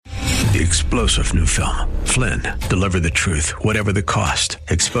The explosive new film, Flynn, deliver the truth, whatever the cost,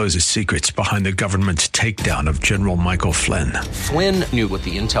 exposes secrets behind the government's takedown of General Michael Flynn. Flynn knew what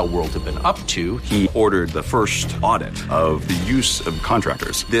the intel world had been up to. He ordered the first audit of the use of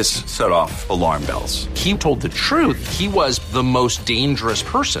contractors. This set off alarm bells. He told the truth. He was the most dangerous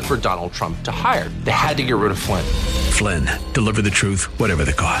person for Donald Trump to hire. They had to get rid of Flynn. Flynn, deliver the truth, whatever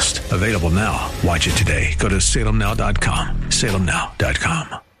the cost. Available now. Watch it today. Go to salemnow.com.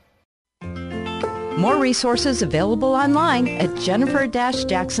 salemnow.com. More resources available online at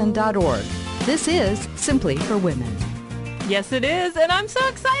jennifer-jackson.org. This is Simply for Women. Yes, it is. And I'm so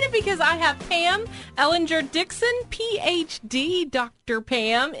excited because I have Pam Ellinger-Dixon, Ph.D., Dr.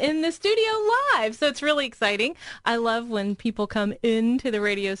 Pam, in the studio live. So it's really exciting. I love when people come into the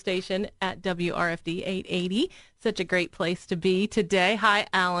radio station at WRFD 880. Such a great place to be today. Hi,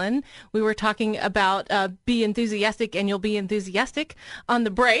 Alan. We were talking about be enthusiastic, and you'll be enthusiastic on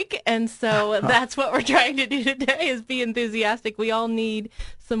the break. And so that's what we're trying to do today is be enthusiastic. We all need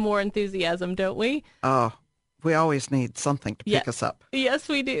some more enthusiasm, don't we? Oh, we always need something to pick us up. Yes,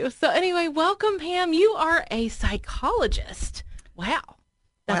 we do. So anyway, welcome, Pam. You are a psychologist. Wow.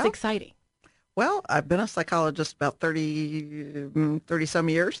 That's exciting. Well, I've been a psychologist about 30-some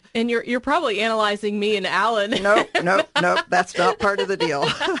years. And you're probably analyzing me and Alan. Nope. That's not part of the deal.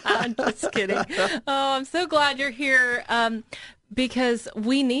 I'm just kidding. Oh, I'm so glad you're here because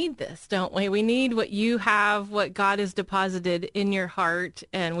we need this, don't we? We need what you have, what God has deposited in your heart,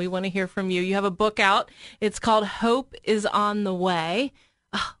 and we want to hear from you. You have a book out. It's called Hope is on the Way.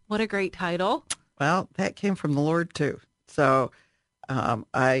 Oh, what a great title. Well, that came from the Lord, too. So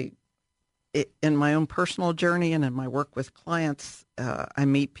in my own personal journey and in my work with clients, I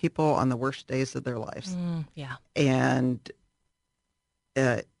meet people on the worst days of their lives. And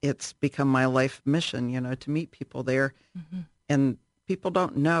it's become my life mission, to meet people there. Mm-hmm. And people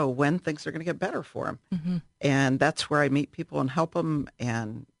don't know when things are going to get better for them. Mm-hmm. And that's where I meet people and help them.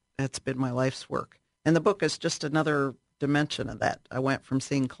 And that's been my life's work. And the book is just another dimension of that. I went from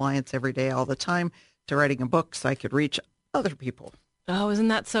seeing clients every day all the time to writing a book so I could reach other people. Oh, isn't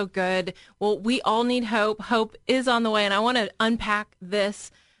that so good? Well, we all need hope. Hope is on the way, and I want to unpack this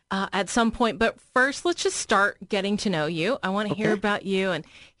at some point. But first, let's just start getting to know you. I want to hear about you and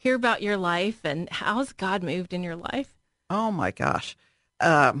hear about your life, and how has God moved in your life? Oh, my gosh.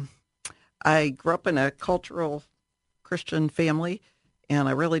 I grew up in a cultural Christian family, and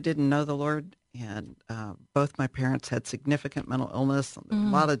I really didn't know the Lord. And both my parents had significant mental illness, a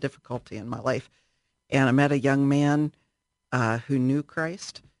lot of difficulty in my life. And I met a young man who knew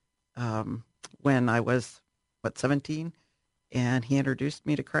Christ when I was, 17, and he introduced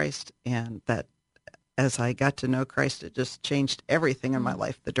me to Christ, and that as I got to know Christ, it just changed everything in my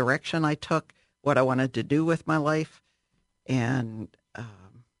life, the direction I took, what I wanted to do with my life, and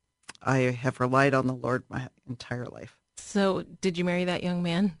I have relied on the Lord my entire life. So did you marry that young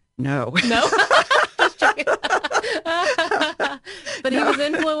man? No. No? Just checking. But he was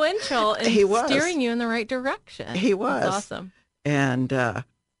influential in steering you in the right direction. He was. That's awesome. And, yeah,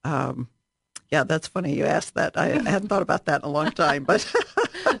 that's funny you asked that. I hadn't thought about that in a long time, but.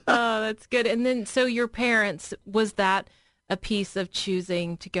 Oh, that's good. And then, so your parents, was that a piece of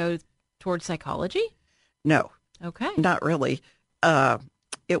choosing to go towards psychology? No. Okay. Not really.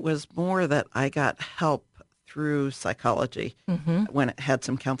 It was more that I got help through psychology when I had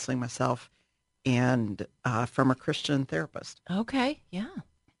some counseling myself and from a Christian therapist. Okay, yeah.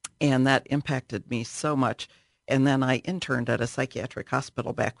 And that impacted me so much. And then I interned at a psychiatric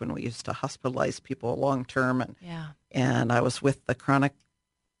hospital back when we used to hospitalize people long term. And I was with the chronically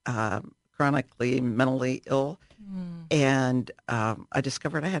mentally ill. And I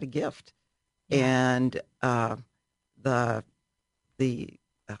discovered I had a gift. Yeah. And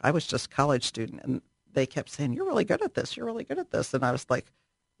I was just a college student, and they kept saying, "You're really good at this. You're really good at this." And I was like,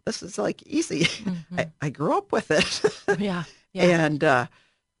 "This is like easy." I grew up with it. Yeah. And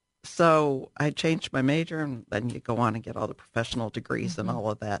so I changed my major, and then you go on and get all the professional degrees and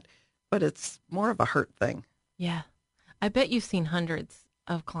all of that. But it's more of a hurt thing. Yeah. I bet you've seen hundreds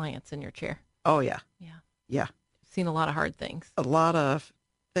of clients in your chair. Oh, yeah. Yeah. Yeah. Seen a lot of hard things. A lot of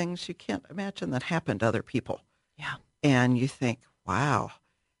things you can't imagine that happen to other people. Yeah. And you think, wow.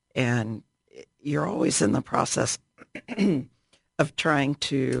 And you're always in the process of trying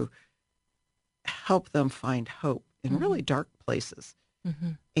to help them find hope in really dark places.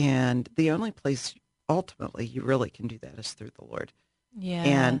 And the only place ultimately you really can do that is through the Lord. Yeah.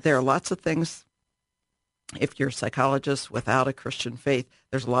 And there are lots of things, if you're a psychologist without a Christian faith,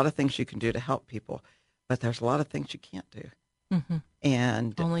 there's a lot of things you can do to help people, but there's a lot of things you can't do.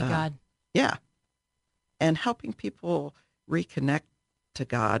 And only God. Yeah. And helping people reconnect to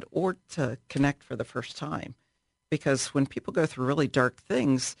God or to connect for the first time. Because when people go through really dark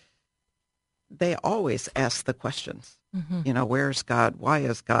things, they always ask the questions. Where's God? Why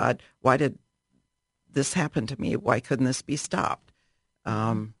is God? Why did this happen to me? Why couldn't this be stopped?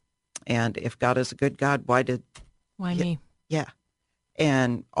 And if God is a good God, why me? Yeah.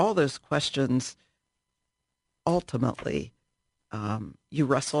 And all those questions, ultimately, you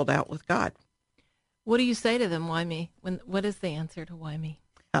wrestled out with God. What do you say to them? Why me? What is the answer to why me?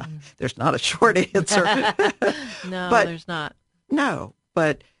 There's not a short answer. No, but, there's not. No,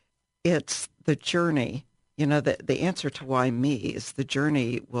 but it's the journey. The answer to why me is the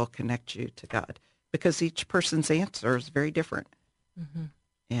journey will connect you to God, because each person's answer is very different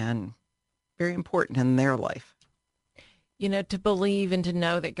and very important in their life. To believe and to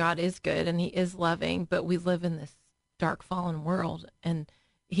know that God is good and he is loving, but we live in this dark, fallen world, and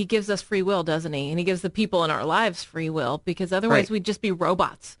he gives us free will, doesn't he? And he gives the people in our lives free will, because otherwise we'd just be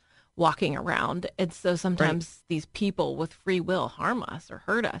robots walking around. And so sometimes these people with free will harm us or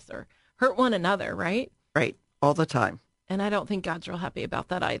hurt one another, right? Right. All the time. And I don't think God's real happy about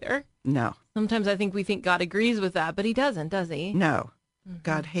that either. No. Sometimes I think we think God agrees with that, but he doesn't, does he? No.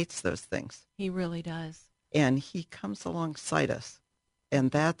 God hates those things. He really does. And he comes alongside us.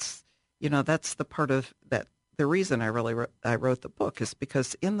 And that's the part of that. The reason I wrote the book is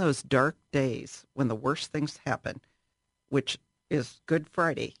because in those dark days when the worst things happen, which is Good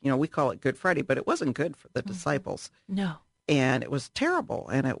Friday, we call it Good Friday, but it wasn't good for the disciples. No. And it was terrible,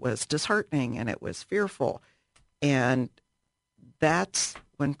 and it was disheartening, and it was fearful. And that's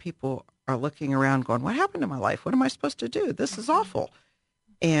when people are looking around going, what happened to my life? What am I supposed to do? This is awful.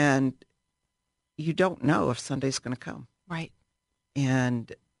 And you don't know if Sunday's going to come. Right.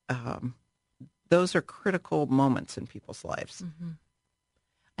 And those are critical moments in people's lives.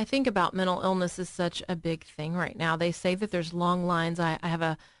 I think about mental illness is such a big thing right now. They say that there's long lines. I have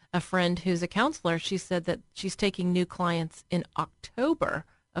a friend who's a counselor. She said that she's taking new clients in October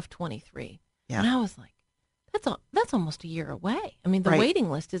of 23. Yeah. And I was like, that's almost a year away. I mean, the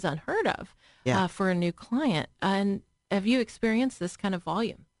waiting list is unheard of for a new client. And have you experienced this kind of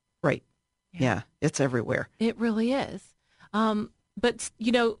volume? Right. Yeah, it's everywhere. It really is. But,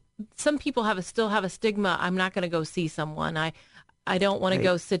 some people still have a stigma. I'm not going to go see someone. I don't want to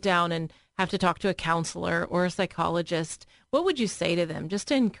go sit down and have to talk to a counselor or a psychologist. What would you say to them just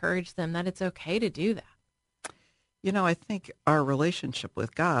to encourage them that it's okay to do that? I think our relationship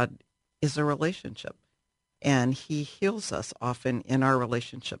with God is a relationship, and he heals us often in our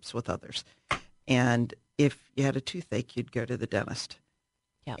relationships with others. And if you had a toothache, you'd go to the dentist.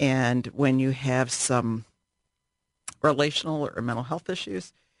 Yep. And when you have some relational or mental health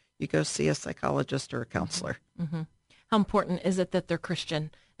issues, you go see a psychologist or a counselor. How important is it that they're Christian?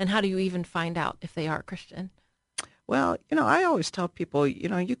 And how do you even find out if they are Christian? Well, I always tell people,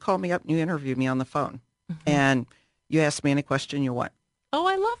 you call me up and you interview me on the phone and you ask me any question you want. Oh,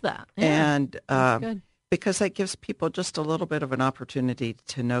 I love that. Yeah, and good. Because that gives people just a little bit of an opportunity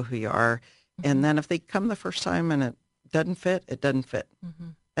to know who you are. And then if they come the first time and it doesn't fit, it doesn't fit.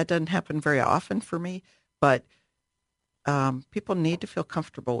 That doesn't happen very often for me, but people need to feel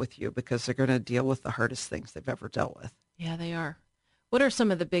comfortable with you because they're going to deal with the hardest things they've ever dealt with. Yeah, they are. What are some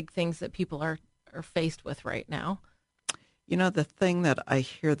of the big things that people are faced with right now? The thing that I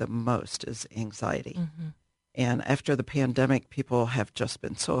hear the most is anxiety. And after the pandemic, people have just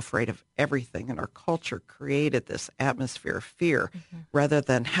been so afraid of everything. And our culture created this atmosphere of fear rather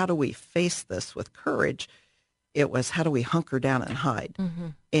than how do we face this with courage? It was how do we hunker down and hide?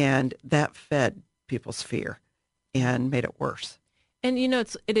 And that fed people's fear and made it worse. And,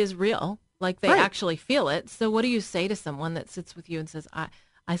 it is real. Like they actually feel it. So what do you say to someone that sits with you and says,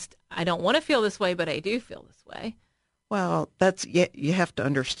 I don't want to feel this way, but I do feel this way? Well, you have to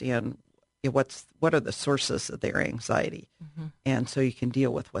understand what are the sources of their anxiety. And so you can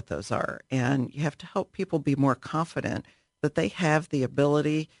deal with what those are. And you have to help people be more confident that they have the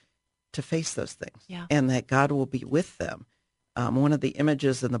ability to face those things and that God will be with them. One of the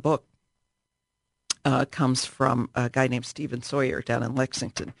images in the book comes from a guy named Stephen Sawyer down in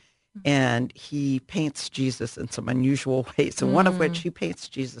Lexington. And he paints Jesus in some unusual ways, and one of which he paints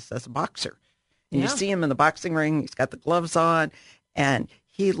Jesus as a boxer. And you see him in the boxing ring, he's got the gloves on, and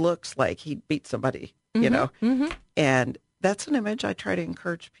he looks like he'd beat somebody, And that's an image I try to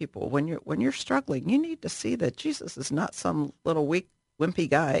encourage people. When you're struggling, you need to see that Jesus is not some little weak, wimpy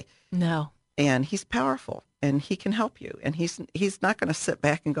guy. No. And he's powerful, and he can help you. And he's not going to sit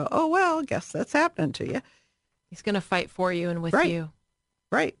back and go, oh, well, I guess that's happening to you. He's going to fight for you and with you.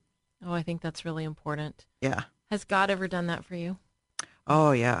 Right. Oh, I think that's really important. Yeah. Has God ever done that for you?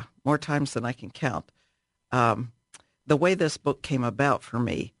 Oh, yeah. More times than I can count. the way this book came about for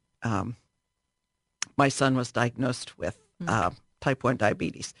me, my son was diagnosed with type 1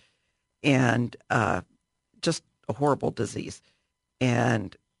 diabetes, and just a horrible disease.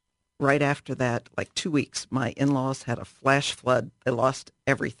 And right after that, like 2 weeks, my in-laws had a flash flood. They lost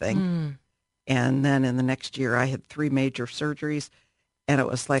everything. And then in the next year, I had 3 major surgeries. And it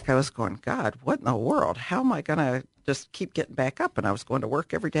was like I was going, God, what in the world? How am I going to just keep getting back up? And I was going to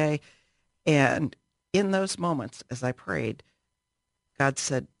work every day. And in those moments, as I prayed, God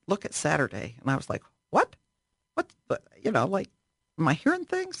said, look at Saturday. And I was like, what? What? Like, am I hearing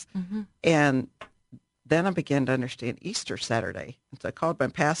things? And then I began to understand Easter Saturday. And so I called my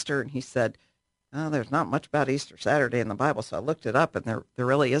pastor, and he said, oh, there's not much about Easter Saturday in the Bible. So I looked it up, and there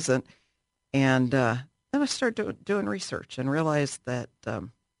really isn't. And then I started doing research and realized that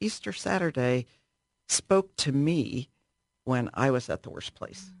Easter Saturday spoke to me when I was at the worst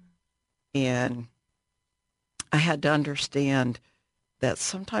place. And I had to understand that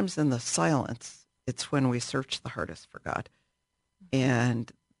sometimes in the silence, it's when we search the hardest for God. And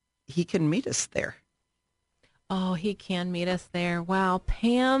he can meet us there. Oh, he can meet us there. Wow.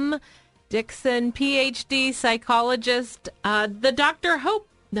 Pam Dixon, PhD psychologist, the Dr. Hope.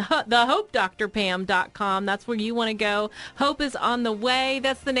 The HopeDrPam.com. That's where you want to go. Hope is on the way.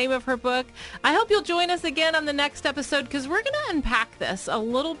 That's the name of her book. I hope you'll join us again on the next episode, because we're going to unpack this a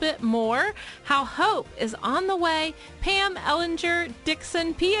little bit more, how hope is on the way. Pam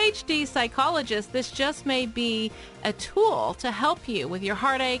Ellinger-Dixon, PhD psychologist. This just may be a tool to help you with your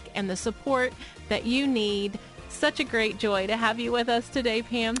heartache and the support that you need. Such a great joy to have you with us today,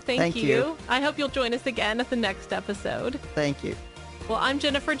 Pam. Thank you. I hope you'll join us again at the next episode. Thank you. Well, I'm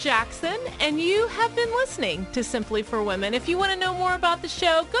Jennifer Jackson, and you have been listening to Simply for Women. If you want to know more about the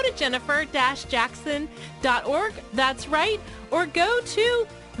show, go to jennifer-jackson.org. That's right. Or go to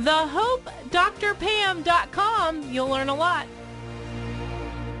thehopedrpam.com. You'll learn a lot.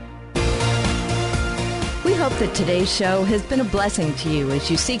 We hope that today's show has been a blessing to you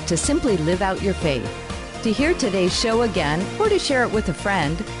as you seek to simply live out your faith. To hear today's show again or to share it with a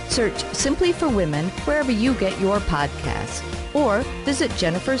friend, search Simply for Women wherever you get your podcasts. Or visit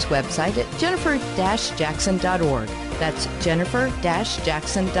Jennifer's website at jennifer-jackson.org. That's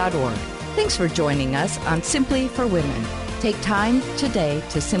jennifer-jackson.org. Thanks for joining us on Simply for Women. Take time today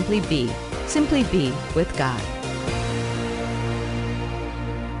to simply be with God.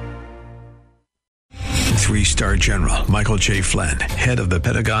 3-star General Michael J. Flynn, head of the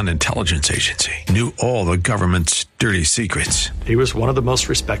Pentagon Intelligence Agency, knew all the government's dirty secrets. He was one of the most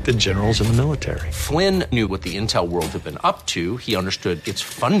respected generals in the military. Flynn knew what the intel world had been up to. He understood its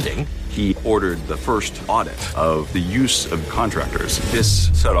funding. He ordered the first audit of the use of contractors. This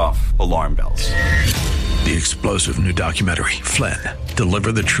set off alarm bells. The explosive new documentary, Flynn,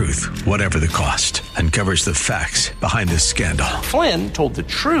 Deliver the Truth, Whatever the Cost, uncovers the facts behind this scandal. Flynn told the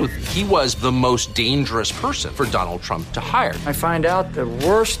truth. He was the most dangerous person for Donald Trump to hire. I find out the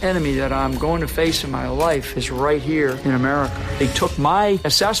worst enemy that I'm going to face in my life is right here in America. They took my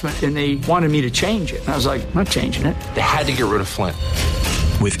assessment and they wanted me to change it. And I was like, I'm not changing it. They had to get rid of Flynn.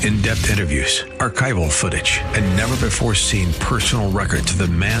 With in-depth interviews, archival footage, and never-before-seen personal records of the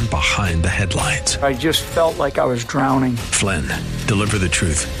man behind the headlines. I just felt like I was drowning. Flynn, Deliver the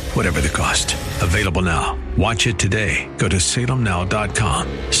Truth, Whatever the Cost. Available now. Watch it today. Go to salemnow.com.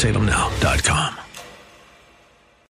 salemnow.com.